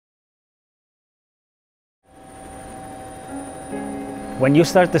When you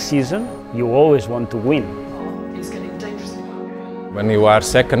start the season, you always want to win. When you are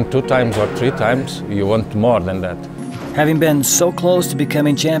second 2 times or 3 times, you want more than that. Having been so close to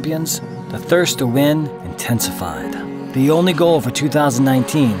becoming champions, the thirst to win intensified. The only goal for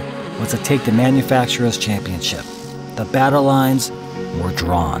 2019 was to take the Manufacturers' Championship. The battle lines were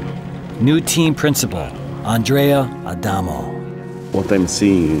drawn. New team principal, Andrea Adamo. What I'm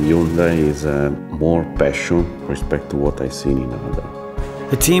seeing in Hyundai is more passion respect to what I've seen in Honda.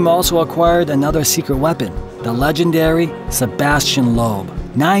 The team also acquired another secret weapon, the legendary Sebastian Loeb,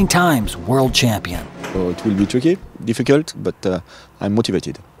 9 times world champion. So it will be tricky, difficult, but I'm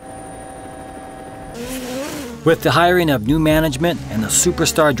motivated. With the hiring of new management and a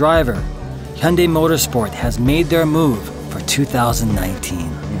superstar driver, Hyundai Motorsport has made their move for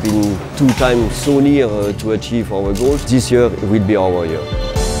 2019. We've been 2 times so near to achieve our goals. This year will be our year.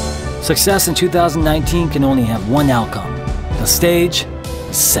 Success in 2019 can only have one outcome. The stage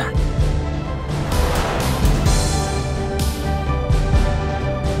is set.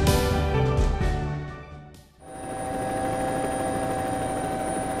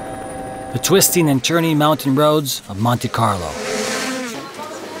 The twisting and turning mountain roads of Monte Carlo.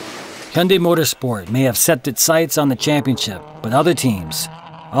 Hyundai Motorsport may have set its sights on the championship, but other teams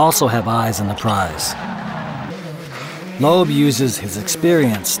also have eyes on the prize. Loeb uses his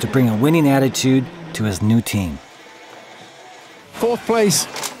experience to bring a winning attitude to his new team. 4th place,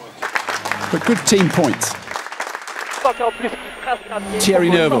 but good team points. Thierry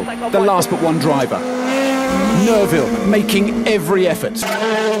Neuville, the last but one driver. Neuville making every effort.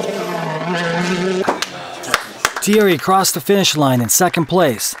 Thierry crossed the finish line in 2nd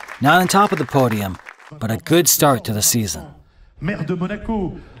place, not on top of the podium, but a good start to the season. We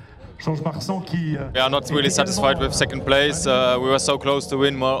are not really satisfied with 2nd place. We were so close to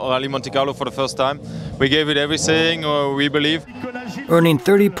win Rally Monte Carlo for the first time. We gave it everything, we believe. Earning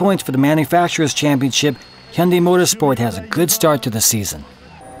 30 points for the Manufacturers' Championship, Hyundai Motorsport has a good start to the season.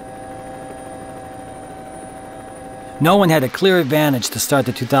 No one had a clear advantage to start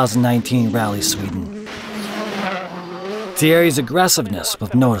the 2019 Rally Sweden. Thierry's aggressiveness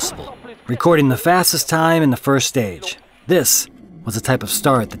was noticeable, recording the fastest time in the first stage. This was the type of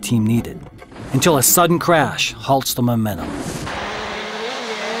start the team needed, until a sudden crash halts the momentum.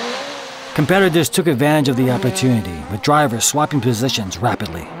 Competitors took advantage of the opportunity, with drivers swapping positions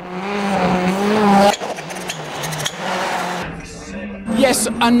rapidly. Yes,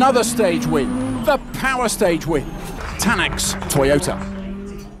 another stage win. The power stage win. Tanak's Toyota.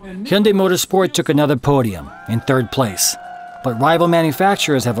 Hyundai Motorsport took another podium in 3rd place, but rival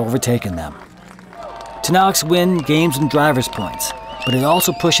manufacturers have overtaken them. Tanak's win gains him driver's points, but it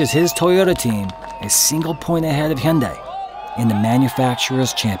also pushes his Toyota team a single point ahead of Hyundai in the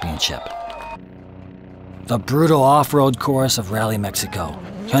Manufacturers' Championship. The brutal off-road course of Rally Mexico.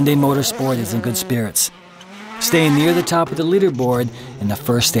 Hyundai Motorsport is in good spirits, staying near the top of the leaderboard in the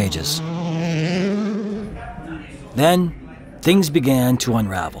first stages. Then, things began to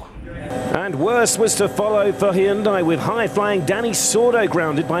unravel. And worse was to follow for Hyundai, with high-flying Danny Sordo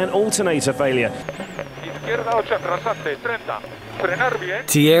grounded by an alternator failure.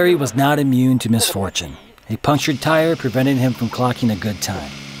 Thierry was not immune to misfortune. A punctured tire prevented him from clocking a good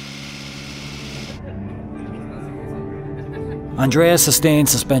time. Andrea sustained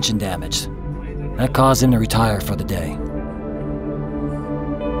suspension damage. That caused him to retire for the day.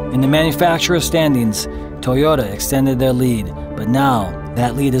 In the manufacturer's standings, Toyota extended their lead, but now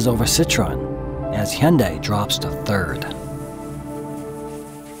that lead is over Citroën, as Hyundai drops to 3rd.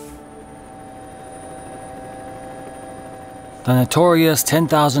 The notorious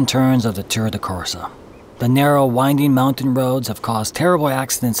 10,000 turns of the Tour de Corsa. The narrow, winding mountain roads have caused terrible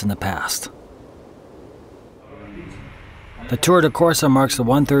accidents in the past. The Tour de Corsa marks the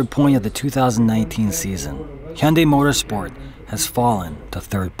 1/3 point of the 2019 season. Hyundai Motorsport has fallen to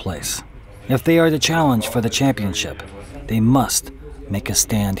 3rd place. If they are to challenge for the championship, they must make a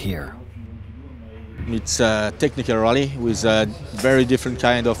stand here. It's a technical rally with a very different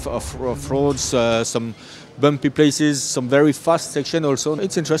kind of roads, some bumpy places, some very fast section also.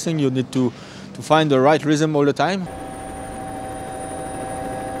 It's interesting, you need to find the right rhythm all the time.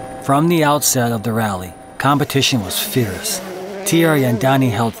 From the outset of the rally, competition was fierce. Thierry and Danny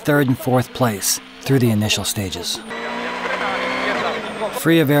held 3rd and 4th place through the initial stages.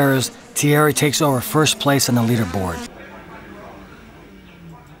 Free of errors, Thierry takes over 1st place on the leaderboard.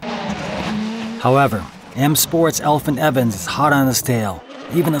 However, M Sport's Elfyn Evans is hot on his tail.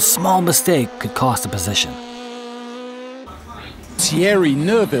 Even a small mistake could cost a position. Thierry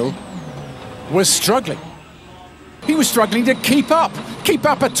Neuville was struggling. He was struggling to keep up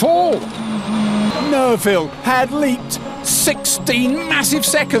at all. Neuville had leaped 16 massive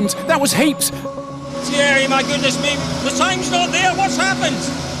seconds. That was heaps. Thierry, my goodness me, the time's not there. What's happened?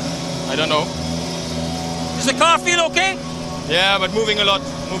 I don't know. Does the car feel okay? Yeah, but moving a lot.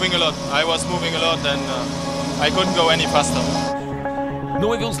 I was moving a lot and I couldn't go any faster.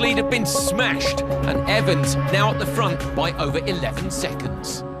 Neuville's lead had been smashed and Evans now at the front by over 11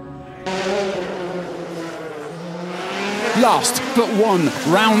 seconds. Last but one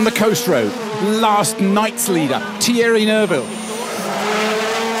round the coast road. Last night's leader, Thierry Neuville.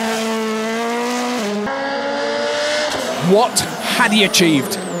 What had he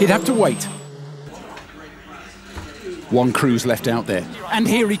achieved? He'd have to wait. One cruise left out there, and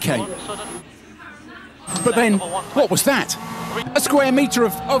here he came. But then, what was that? A square metre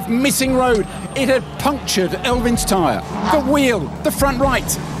of missing road. It had punctured Elvin's tyre. The wheel, the front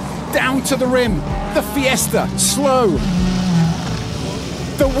right, down to the rim. The Fiesta, slow.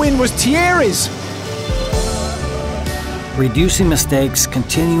 The win was Thierry's. Reducing mistakes,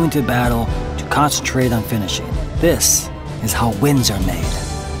 continuing to battle, to concentrate on finishing. This is how wins are made.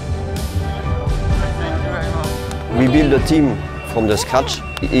 We build a team from the scratch,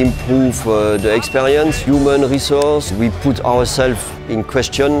 improve the experience, human resource. We put ourselves in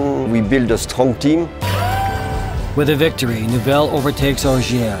question. We build a strong team. With a victory, Neuville overtakes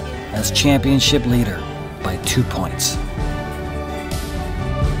Ogier as championship leader by 2 points.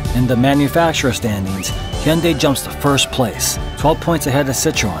 In the manufacturer standings, Hyundai jumps to first place, 12 points ahead of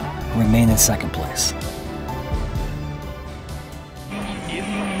Citroën, who remain in second place.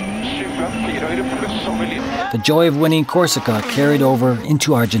 The joy of winning Corsica carried over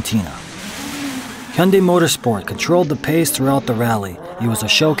into Argentina. Hyundai Motorsport controlled the pace throughout the rally. It was a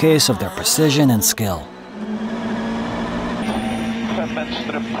showcase of their precision and skill.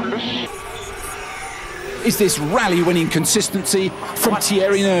 Is this rally-winning consistency from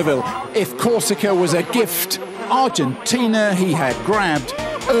Thierry Neuville? If Corsica was a gift, Argentina he had grabbed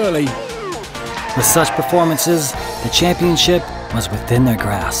early. With such performances, the championship was within their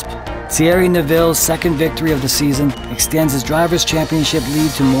grasp. Thierry Neuville's second victory of the season extends his Drivers' Championship lead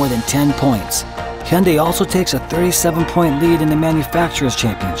to more than 10 points. Hyundai also takes a 37-point lead in the Manufacturers'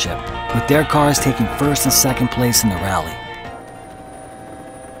 Championship, with their cars taking first and second place in the rally.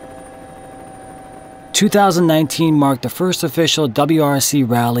 2019 marked the first official WRC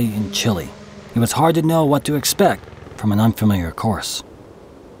rally in Chile. It was hard to know what to expect from an unfamiliar course.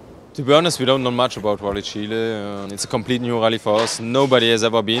 To be honest, we don't know much about Rally Chile. It's a complete new rally for us. Nobody has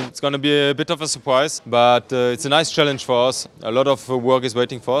ever been. It's going to be a bit of a surprise, but it's a nice challenge for us. A lot of work is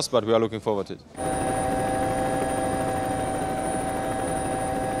waiting for us, but we are looking forward to it.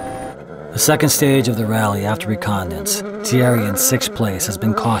 The second stage of the rally after reconnaissance, Thierry in sixth place has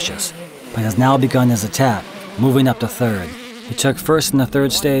been cautious, but has now begun his attack, moving up to third. He took first in the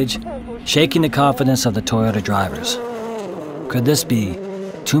third stage, shaking the confidence of the Toyota drivers. Could this be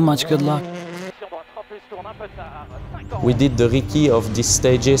too much good luck? We did the recce of these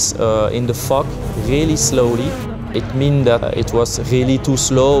stages in the fog really slowly. It means that it was really too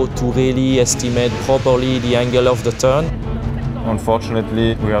slow to really estimate properly the angle of the turn.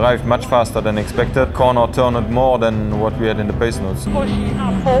 Unfortunately, we arrived much faster than expected. Corner turned more than what we had in the pace notes.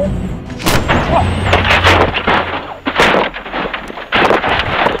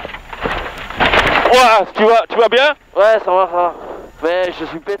 Tu vas bien? Ouais, ça va. Mais je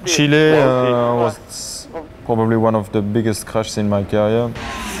suis pété. Chile was probably one of the biggest crashes in my career.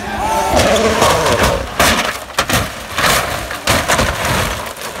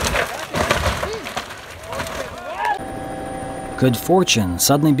 Good fortune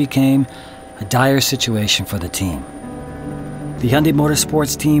suddenly became a dire situation for the team. The Hyundai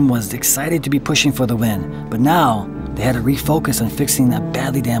Motorsports team was excited to be pushing for the win, but now they had to refocus on fixing that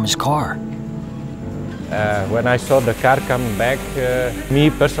badly damaged car. When I saw the car come back, me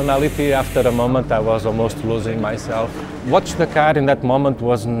personality, after a moment I was almost losing myself. Watching the car in that moment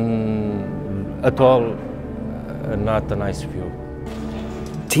wasn't at all not a nice view.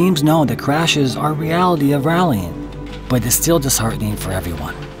 Teams know that crashes are a reality of rallying, but it's still disheartening for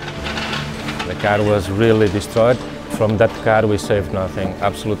everyone. The car was really destroyed. From that car we saved nothing,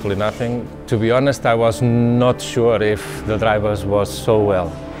 absolutely nothing. To be honest, I was not sure if the drivers was so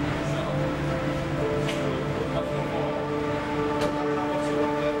well.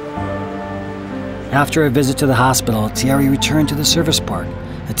 After a visit to the hospital, Thierry returned to the service park.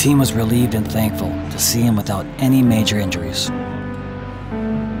 The team was relieved and thankful to see him without any major injuries.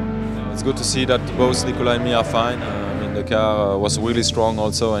 It's good to see that both Nicola and me are fine. The car was really strong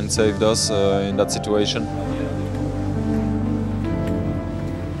also and saved us in that situation.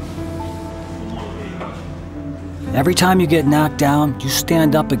 Every time you get knocked down, you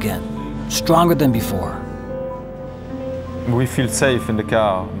stand up again, stronger than before. We feel safe in the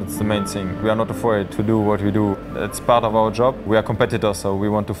car, that's the main thing. We are not afraid to do what we do. It's part of our job. We are competitors, so we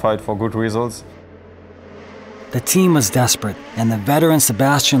want to fight for good results. The team was desperate, and the veteran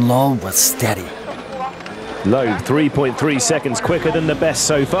Sebastian Loeb was steady. Loeb 3.3 seconds quicker than the best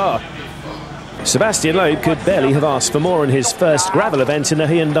so far. Sebastian Loeb could barely have asked for more in his first gravel event in the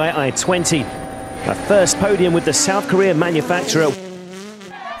Hyundai i20. A first podium with the South Korean manufacturer.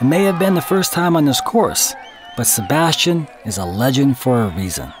 It may have been the first time on this course, but Sebastian is a legend for a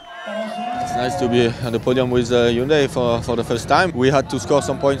reason. It's nice to be on the podium with Hyundai for the first time. We had to score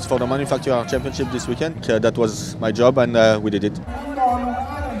some points for the manufacturer championship this weekend. That was my job, and we did it.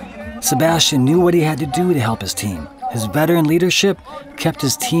 Sebastian knew what he had to do to help his team. His veteran leadership kept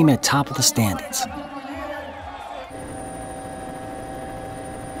his team at top of the standings.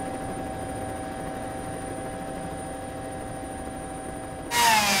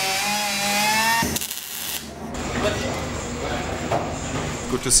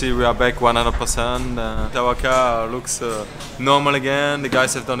 Good to see we are back 100%. Our car looks normal again. The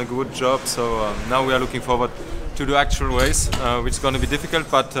guys have done a good job, so now we are looking forward to the actual race, which is going to be difficult,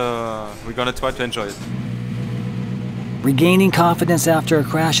 but we're going to try to enjoy it. Regaining confidence after a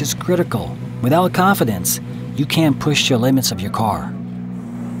crash is critical. Without confidence, you can't push your limits of your car.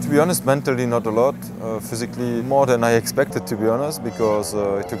 To be honest, mentally not a lot. Physically more than I expected, to be honest, because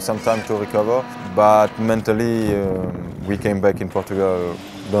it took some time to recover. But mentally, we came back in Portugal,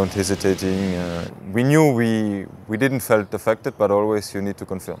 don't hesitating. We knew we didn't felt affected, but always you need to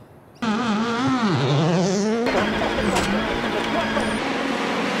confirm.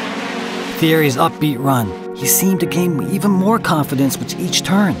 Thierry's upbeat run. He seemed to gain even more confidence with each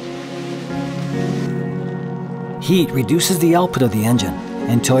turn. Heat reduces the output of the engine,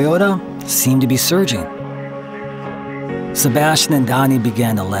 and Toyota seemed to be surging. Sebastian and Donny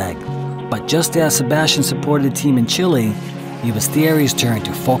began to lag, but just as Sebastian supported the team in Chile, it was Thierry's turn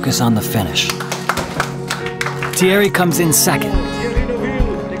to focus on the finish. Thierry comes in second.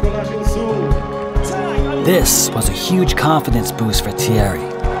 This was a huge confidence boost for Thierry.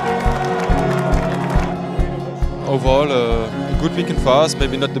 Overall, a good weekend for us,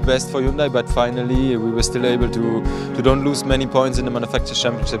 maybe not the best for Hyundai, but finally we were still able to don't lose many points in the Manufacturers'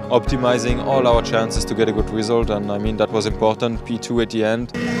 Championship, optimizing all our chances to get a good result, and I mean that was important, P2 at the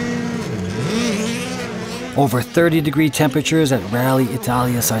end. Over 30-degree temperatures at Rally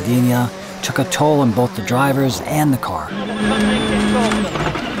Italia Sardinia took a toll on both the drivers and the car.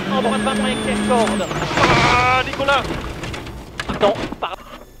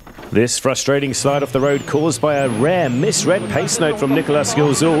 This frustrating slide off the road caused by a rare misread pace note from Nicolas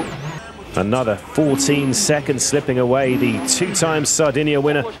Gilzoul. Another 14 seconds slipping away, the two-time Sardinia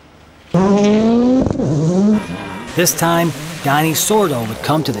winner. This time, Dani Sordo would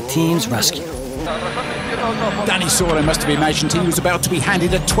come to the team's rescue. Dani Sordo must have imagined he was about to be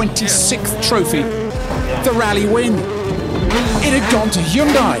handed a 26th trophy. The rally win. It had gone to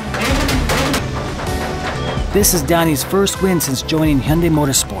Hyundai. This is Dani's first win since joining Hyundai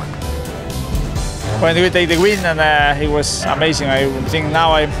Motorsport. When we take the win, and it was amazing. I think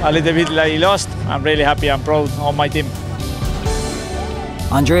now I'm a little bit lost. I'm really happy and proud of my team.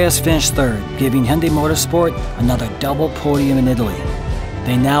 Andreas finished third, giving Hyundai Motorsport another double podium in Italy.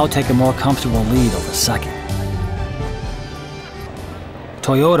 They now take a more comfortable lead over second.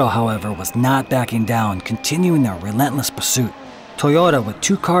 Toyota, however, was not backing down, continuing their relentless pursuit. Toyota, with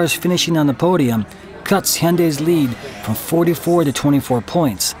two cars finishing on the podium, cuts Hyundai's lead from 44 to 24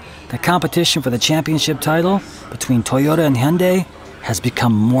 points. The competition for the championship title between Toyota and Hyundai has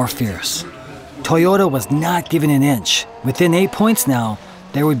become more fierce. Toyota was not given an inch. Within 8 points now,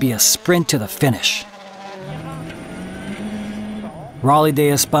 there would be a sprint to the finish. Rally de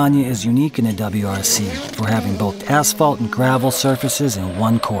España is unique in the WRC for having both asphalt and gravel surfaces in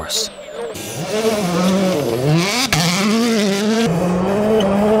one course.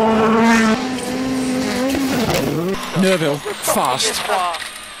 Neuville, fast.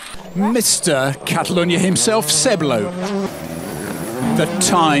 Mr. Catalonia himself, Seblo. The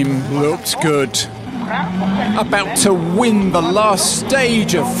time looked good. About to win the last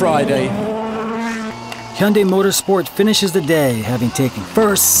stage of Friday. Hyundai Motorsport finishes the day having taken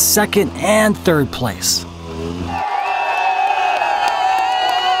first, second, and third place.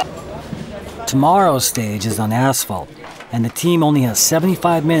 Tomorrow's stage is on asphalt, and the team only has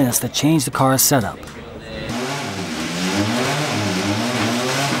 75 minutes to change the car's setup.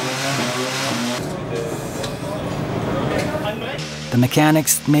 The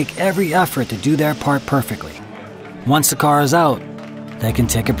mechanics make every effort to do their part perfectly. Once the car is out, they can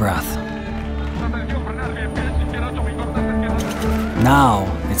take a breath. Now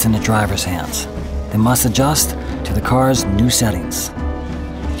it's in the driver's hands. They must adjust to to the car's new settings.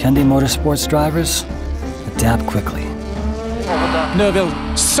 Hyundai Motorsports drivers adapt quickly. Neuville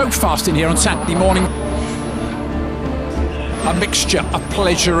so fast in here on Saturday morning. A mixture of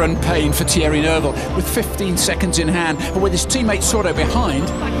pleasure and pain for Thierry Neuville. With 15 seconds in hand, and with his teammate Soto behind,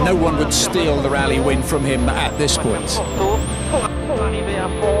 no one would steal the rally win from him at this point.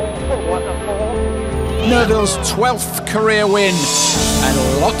 Neuville's 12th career win,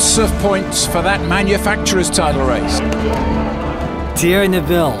 and lots of points for that manufacturer's title race. Thierry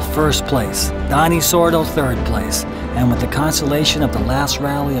Neuville, first place. Dani Sordo, third place. And with the consolation of the last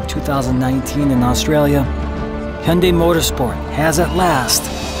rally of 2019 in Australia, Hyundai Motorsport has at last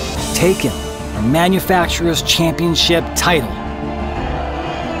taken the manufacturer's championship title.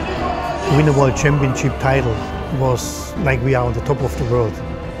 To win the World Championship title was like we are on the top of the world.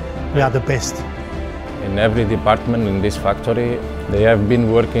 We are the best. In every department in this factory, they have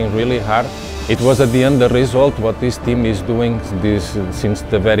been working really hard. It was at the end the result what this team is doing since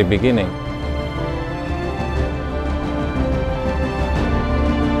the very beginning.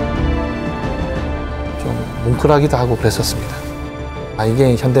 뭉클하기도 하고 그랬었습니다.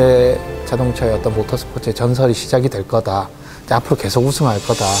 이게 현대 자동차의 어떤 모터스포츠의 전설이 시작이 될 거다. 앞으로 계속 우승할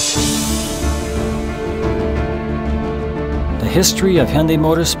거다. The history of Hyundai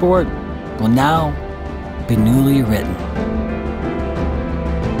Motorsport will now be newly written.